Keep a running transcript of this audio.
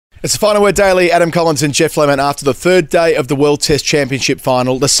It's the Final Word Daily. Adam Collins and Jeff Lemon after the third day of the World Test Championship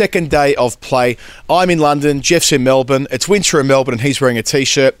final, the second day of play. I'm in London, Jeff's in Melbourne. It's winter in Melbourne and he's wearing a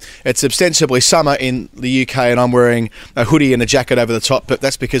T-shirt. It's ostensibly summer in the UK and I'm wearing a hoodie and a jacket over the top, but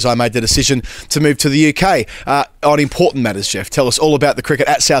that's because I made the decision to move to the UK. On important matters, Jeff, tell us all about the cricket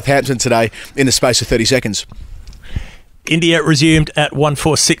at Southampton today in the space of 30 seconds. India resumed at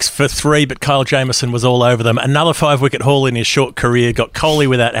 146 for 3, but Kyle Jamieson was all over them. Another 5-wicket haul in his short career, got Kohli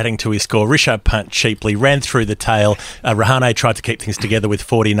without adding to his score. Rishabh Pant cheaply ran through the tail. Rahane tried to keep things together with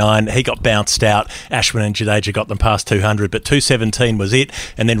 49. He got bounced out. Ashwin and Jadeja got them past 200, but 217 was it.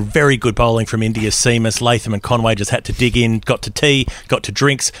 And then very good bowling from India's seamers. Latham and Conway just had to dig in, got to tea, got to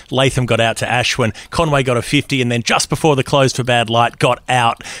drinks. Latham got out to Ashwin. Conway got a 50, and then just before the close for bad light, got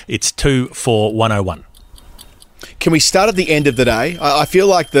out. It's 2 for 101. Can we start at the end of the day? I feel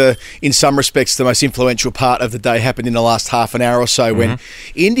like in some respects, the most influential part of the day happened in the last half an hour or so when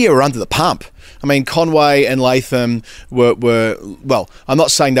India were under the pump. I mean, Conway and Latham were well, I'm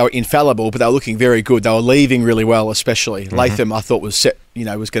not saying they were infallible, but they were looking very good. They were leaving really well, especially. Latham, I thought, was set.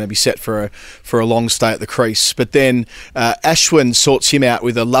 Was going to be set for a long stay at the crease. But then Ashwin sorts him out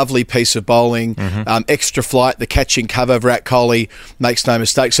with a lovely piece of bowling, extra flight, the catching cover. Virat Kohli makes no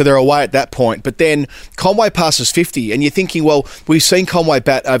mistake. So they're away at that point. But then Conway passes 50, and you're thinking, well, we've seen Conway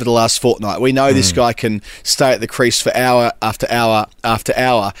bat over the last fortnight. We know this guy can stay at the crease for hour after hour after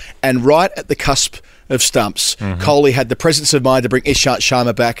hour. And right at the cusp of stumps, Kohli had the presence of mind to bring Ishant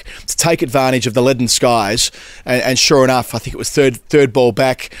Sharma back to take advantage of the leaden skies, and sure enough, I think it was third ball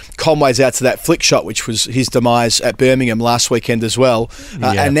back, Conway's out to that flick shot, which was his demise at Birmingham last weekend as well.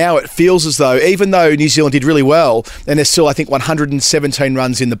 And now it feels as though, even though New Zealand did really well, and there's still, I think, 117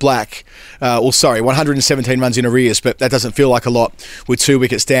 runs in the black, 117 runs in arrears, but that doesn't feel like a lot with 2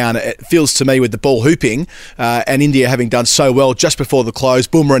 wickets down. It feels to me, with the ball hooping, and India having done so well just before the close,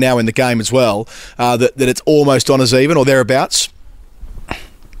 Bumrah now in the game as well, that it's almost on as even or thereabouts.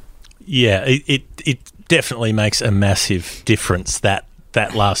 Yeah, it definitely makes a massive difference, that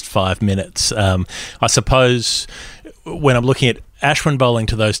last 5 minutes. I suppose when I'm looking at Ashwin bowling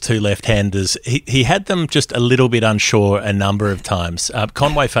to those two left-handers, he had them just a little bit unsure a number of times.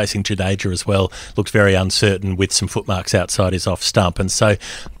 Conway facing Jadeja as well looked very uncertain with some footmarks outside his off stump, and so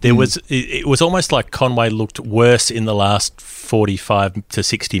it was almost like Conway looked worse in the last 45 to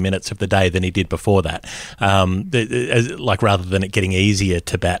 60 minutes of the day than he did before that, rather than it getting easier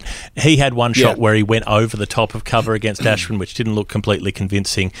to bat. He had one shot where he went over the top of cover against Ashwin, which didn't look completely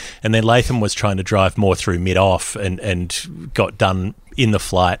convincing, and then Latham was trying to drive more through mid-off and got done in the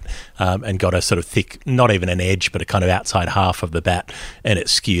flight and got a sort of thick, not even an edge, but a kind of outside half of the bat, and it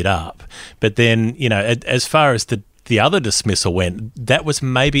skewed up. But then, as far as the other dismissal went, that was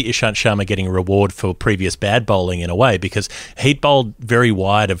maybe Ishant Sharma getting a reward for previous bad bowling in a way, because he'd bowled very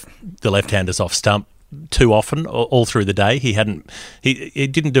wide of the left-handers off stump too often all through the day. He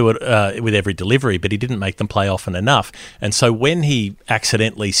didn't do it with every delivery, but he didn't make them play often enough. And so when he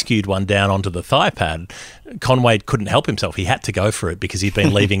accidentally skewed one down onto the thigh pad, Conway couldn't help himself. He had to go for it because he'd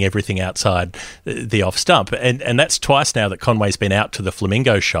been leaving everything outside the off stump. And that's twice now that Conway's been out to the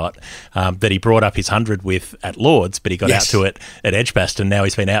flamingo shot that he brought up his 100 with at Lords, but he got out to it at Edgbaston. Now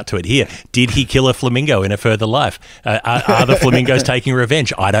he's been out to it here. Did he kill a flamingo in a further life? Are the flamingos taking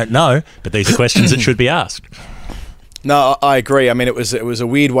revenge? I don't know, but these are questions that should be asked. No, I agree. I mean, it was a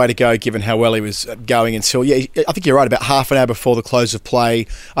weird way to go given how well he was going until, I think you're right, about half an hour before the close of play.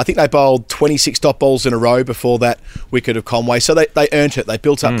 I think they bowled 26 dot balls in a row before that wicket of Conway. So they earned it. They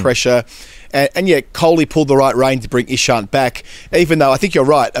built up pressure. And Kohli pulled the right rein to bring Ishant back, even though I think you're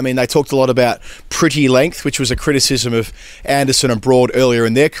right. I mean, they talked a lot about pretty length, which was a criticism of Anderson and Broad earlier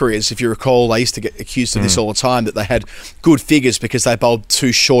in their careers. If you recall, they used to get accused of this all the time, that they had good figures because they bowled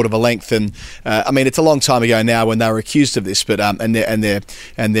too short of a length. And I mean, it's a long time ago now when they were accused of this, but and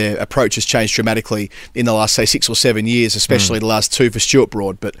their approach has changed dramatically in the last, say, 6 or 7 years, especially the last 2 for Stuart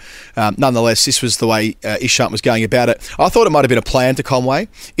Broad. But nonetheless, this was the way Ishant was going about it. I thought it might have been a plan to Conway,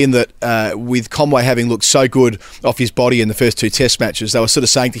 in that with Conway having looked so good off his body in the first 2 test matches, they were sort of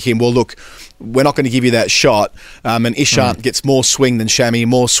saying to him, well, look, we're not going to give you that shot. And Ishant gets more swing than Shami,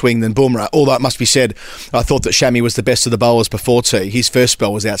 more swing than Bumrah. Although it must be said, I thought that Shami was the best of the bowlers before tea. His first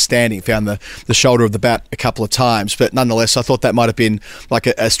spell was outstanding, found the shoulder of the bat a couple of times. But nonetheless, I thought that might have been like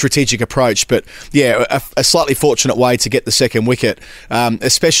a strategic approach. But yeah, a slightly fortunate way to get the second wicket,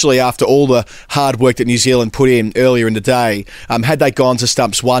 especially after all the hard work that New Zealand put in earlier in the day. Had they gone to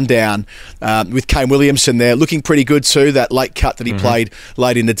stumps 1 down, with Kane Williamson there, looking pretty good too. That late cut that he played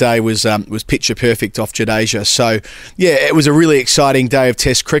late in the day was picture perfect off Jadeja. So, yeah, it was a really exciting day of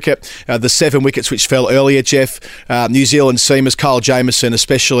Test cricket. The 7 wickets which fell earlier, Jeff, New Zealand seamers, Kyle Jamieson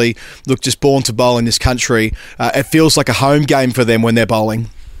especially, look just born to bowl in this country. It feels like a home game for them when they're bowling.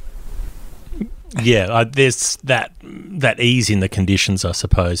 Yeah, there's that ease in the conditions, I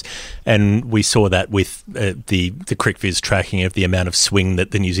suppose, and we saw that with the CricViz tracking of the amount of swing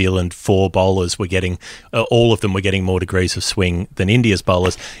that the New Zealand 4 bowlers were getting. All of them were getting more degrees of swing than India's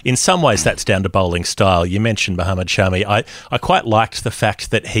bowlers. In some ways, that's down to bowling style. You mentioned Mohammad Shami. I quite liked the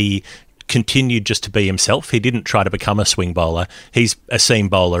fact that he continued just to be himself. He didn't try to become a swing bowler. He's a seam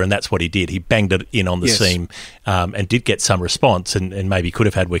bowler, and that's what he did. He banged it in on the seam and did get some response and maybe could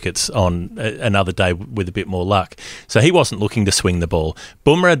have had wickets on another day with a bit more luck. So he wasn't looking to swing the ball.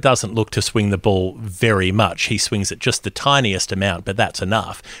 Bumrah doesn't look to swing the ball very much. He swings it just the tiniest amount, but that's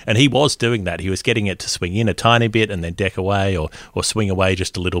enough. And he was doing that. He was getting it to swing in a tiny bit and then deck away or swing away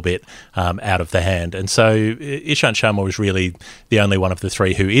just a little bit out of the hand. And so Ishant Sharma was really the only one of the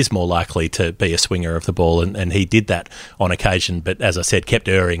 3 who is more likely to be a swinger of the ball, and he did that on occasion, but as I said, kept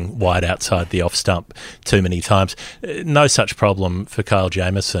erring wide outside the off stump too many times. No such problem for Kyle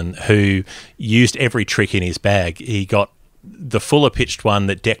Jamieson, who used every trick in his bag. He got the fuller pitched one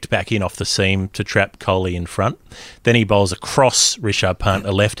that decked back in off the seam to trap Kohli in front. Then he bowls across Rishabh Pant,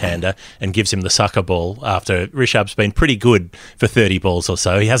 a left-hander, and gives him the sucker ball after Rishabh's been pretty good for 30 balls or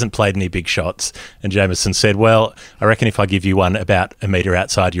so. He hasn't played any big shots. And Jamieson said, well, I reckon if I give you one about a metre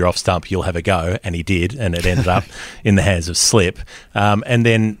outside your off stump, you'll have a go. And he did, and it ended up in the hands of slip. And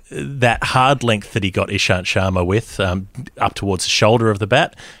then that hard length that he got Ishant Sharma with, up towards the shoulder of the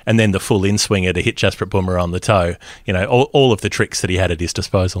bat, and then the full in-swinger to hit Jasprit Bumrah on the toe. You know, all of the tricks that he had at his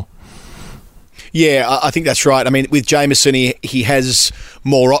disposal. Yeah, I think that's right. I mean, with Jamieson, he has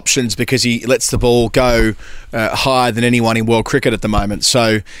more options because he lets the ball go higher than anyone in world cricket at the moment.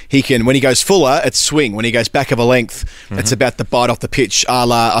 So he can, when he goes fuller, it's swing. When he goes back of a length, it's about the bite off the pitch. A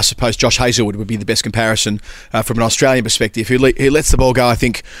la, I suppose, Josh Hazlewood would be the best comparison from an Australian perspective. He lets the ball go, I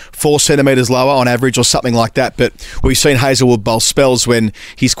think, 4 centimetres lower on average or something like that. But we've seen Hazlewood bowl spells when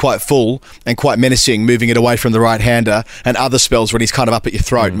he's quite full and quite menacing, moving it away from the right-hander, and other spells when he's kind of up at your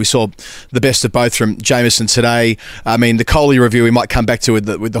throat. And we saw the best of both from Jamieson today. I mean, the Kohli review we might come back to with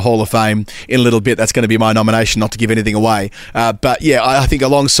the Hall of Fame in a little bit. That's going to be my nomination, not to give anything away. But yeah, I think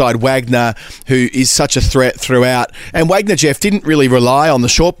alongside Wagner, who is such a threat throughout, and Wagner, Jeff, didn't really rely on the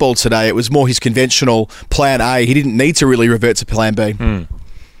short ball today. It was more his conventional plan A. He didn't need to really revert to plan B.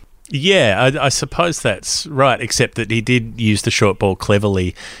 Yeah, I suppose that's right, except that he did use the short ball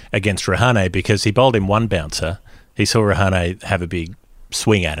cleverly against Rahane because he bowled him one bouncer. He saw Rahane have a big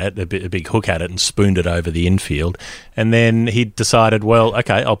swing at it, a big hook at it, and spooned it over the infield. And then he decided, well,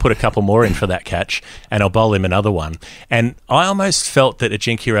 okay, I'll put a couple more in for that catch and I'll bowl him another one. And I almost felt that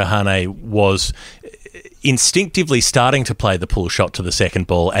Ajinkya Rahane was instinctively starting to play the pull shot to the second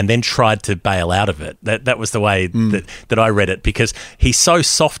ball and then tried to bail out of it. That was the way that I read it, because he so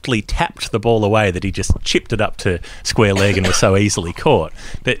softly tapped the ball away that he just chipped it up to square leg and was so easily caught.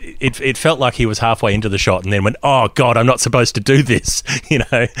 But it felt like he was halfway into the shot and then went, oh, God, I'm not supposed to do this. You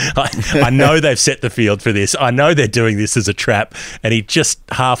know, I know they've set the field for this. I know they're doing this as a trap. And he just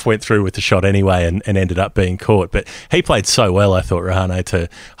half went through with the shot anyway and ended up being caught. But he played so well, I thought, Rahane, to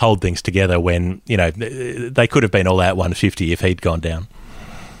hold things together when, you know, they could have been all out 150 if he'd gone down.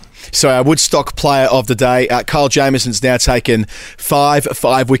 So our Woodstock player of the day, Kyle Jamieson's now taken 5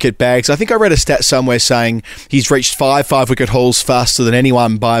 5-wicket bags. I think I read a stat somewhere saying he's reached 5 5-wicket hauls faster than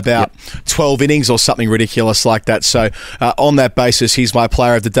anyone by about 12 innings or something ridiculous like that. So on that basis, he's my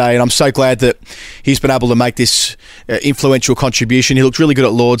player of the day. And I'm so glad that he's been able to make this influential contribution. He looked really good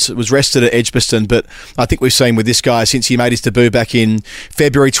at Lords. Was rested at Edgbaston, but I think we've seen with this guy since he made his debut back in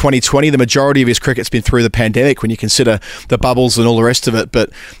February 2020, the majority of his cricket's been through the pandemic when you consider the bubbles and all the rest of it.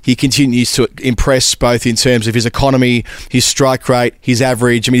 But he continues to impress both in terms of his economy, his strike rate, his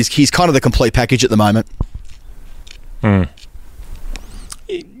average. I mean, he's kind of the complete package at the moment.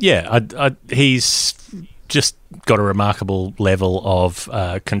 Yeah, he's just got a remarkable level of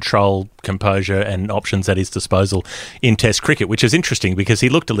control, composure and options at his disposal in Test cricket, which is interesting because he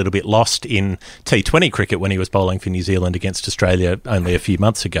looked a little bit lost in T20 cricket when he was bowling for New Zealand against Australia only a few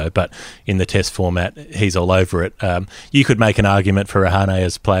months ago, but in the Test format, he's all over it. You could make an argument for Rahane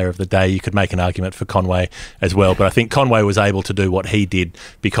as player of the day. You could make an argument for Conway as well, but I think Conway was able to do what he did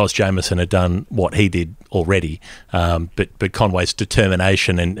because Jamieson had done what he did already. But Conway's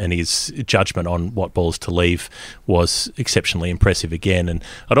determination and his judgment on what balls to leave was exceptionally impressive again. And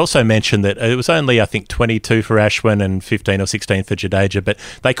I'd also mention that it was only, I think, 22 for Ashwin and 15 or 16 for Jadeja, but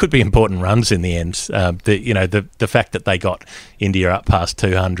they could be important runs in the end. The fact that they got India up past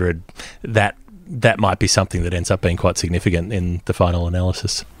 200, that might be something that ends up being quite significant in the final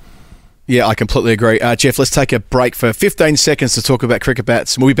analysis. Yeah, I completely agree. Jeff, let's take a break for 15 seconds to talk about cricket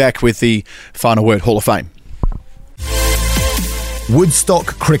bats. We'll be back with the Final Word Hall of Fame.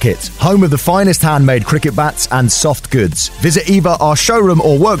 Woodstock Cricket, home of the finest handmade cricket bats and soft goods. Visit either our showroom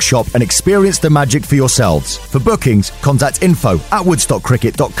or workshop and experience the magic for yourselves. For bookings, contact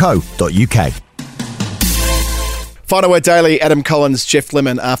info@woodstockcricket.co.uk. Final Word Daily, Adam Collins, Jeff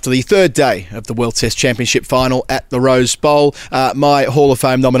Lemon, after the third day of the World Test Championship final at the Rose Bowl. My Hall of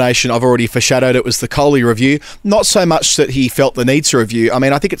Fame nomination, I've already foreshadowed, it was the Kohli review. Not so much that he felt the need to review. I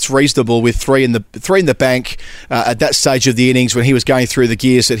mean, I think it's reasonable with three in the bank at that stage of the innings when he was going through the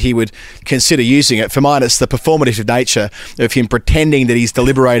gears that he would consider using it. For mine, it's the performative nature of him pretending that he's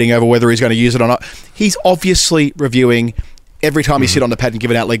deliberating over whether he's going to use it or not. He's obviously reviewing every time he sit on the pad and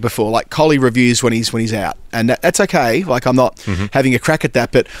give an out leg before. Like, Kohli reviews when he's out. And that's okay. Like, I'm not having a crack at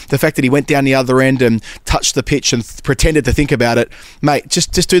that. But the fact that he went down the other end and touched the pitch and pretended to think about it, mate,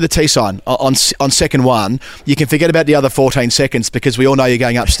 just do the T sign on second one. You can forget about the other 14 seconds because we all know you're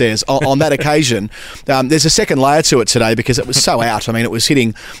going upstairs. On that occasion, there's a second layer to it today because it was so out. I mean, it was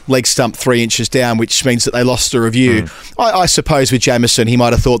hitting leg stump 3 inches down, which means that they lost the review. I suppose with Jamieson, he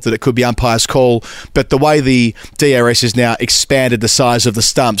might have thought that it could be umpire's call. But the way the DRS is now expanded the size of the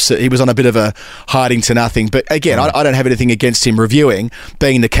stumps, he was on a bit of a hiding to nothing. But again, I don't have anything against him reviewing.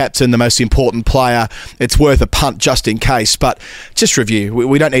 Being the captain, the most important player, it's worth a punt just in case. But just review.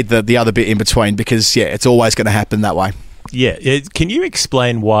 We don't need the other bit in between because, yeah, it's always going to happen that way. Yeah. Can you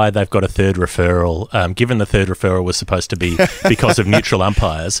explain why they've got a third referral? Given the third referral was supposed to be because of neutral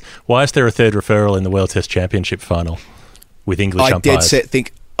umpires, why is there a third referral in the World Test Championship final with English umpires?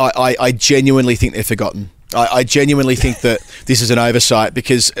 I genuinely think they're forgotten. I genuinely think that this is an oversight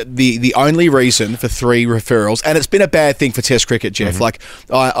because the only reason for 3 referrals, and it's been a bad thing for Test cricket, Jeff. Like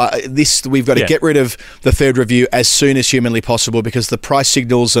we've got to get rid of the third review as soon as humanly possible because the price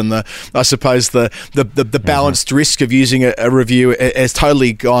signals and the balanced risk of using a review has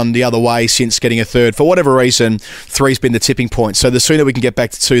totally gone the other way since getting a third. For whatever reason, 3's been the tipping point. So the sooner we can get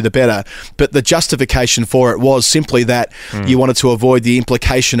back to 2, the better. But the justification for it was simply that you wanted to avoid the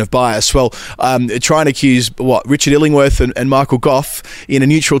implication of bias. Well, trying to accuse Richard Illingworth and Michael Goff in a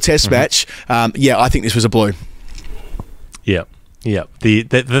neutral test match, I think this was a blue. Yeah.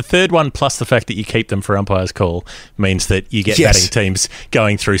 The third one, plus the fact that you keep them for umpire's call, means that you get batting teams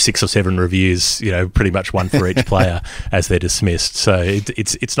going through 6 or 7 reviews, pretty much one for each player as they're dismissed. So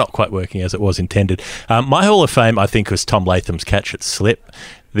it's not quite working as it was intended. My Hall of Fame, I think, was Tom Latham's catch at slip.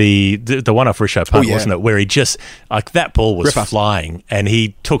 The one off Rishabh Pant, wasn't it? Where he just, that ball was flying and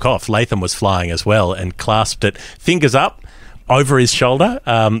he took off. Latham was flying as well and clasped it, fingers up, over his shoulder,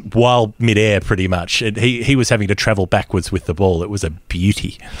 while midair pretty much. He was having to travel backwards with the ball. It was a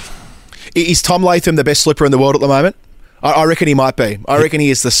beauty. Is Tom Latham the best slipper in the world at the moment? I reckon he might be. I reckon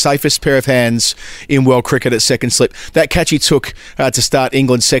he is the safest pair of hands in world cricket at second slip. That catch he took to start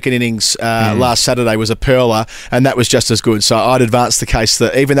England's second innings last Saturday was a perler, and that was just as good. So I'd advance the case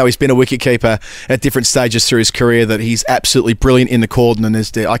that even though he's been a wicketkeeper at different stages through his career, that he's absolutely brilliant in the cordon, and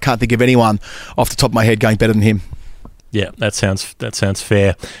I can't think of anyone off the top of my head going better than him. Yeah, that sounds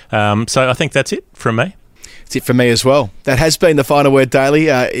fair. So I think that's it from me. That's it for me as well. That has been the Final Word Daily.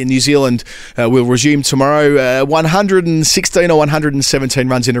 In New Zealand, we'll resume tomorrow. 116 or 117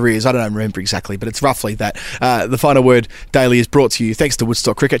 runs in arrears. I don't remember exactly, but it's roughly that. The Final Word Daily is brought to you thanks to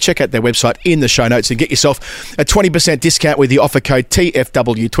Woodstock Cricket. Check out their website in the show notes and get yourself a 20% discount with the offer code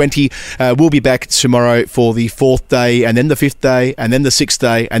TFW20. We'll be back tomorrow for the 4th day, and then the 5th day, and then the 6th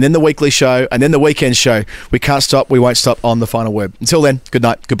day, and then the weekly show, and then the weekend show. We can't stop. We won't stop on the Final Word. Until then, good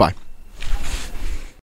night. Goodbye.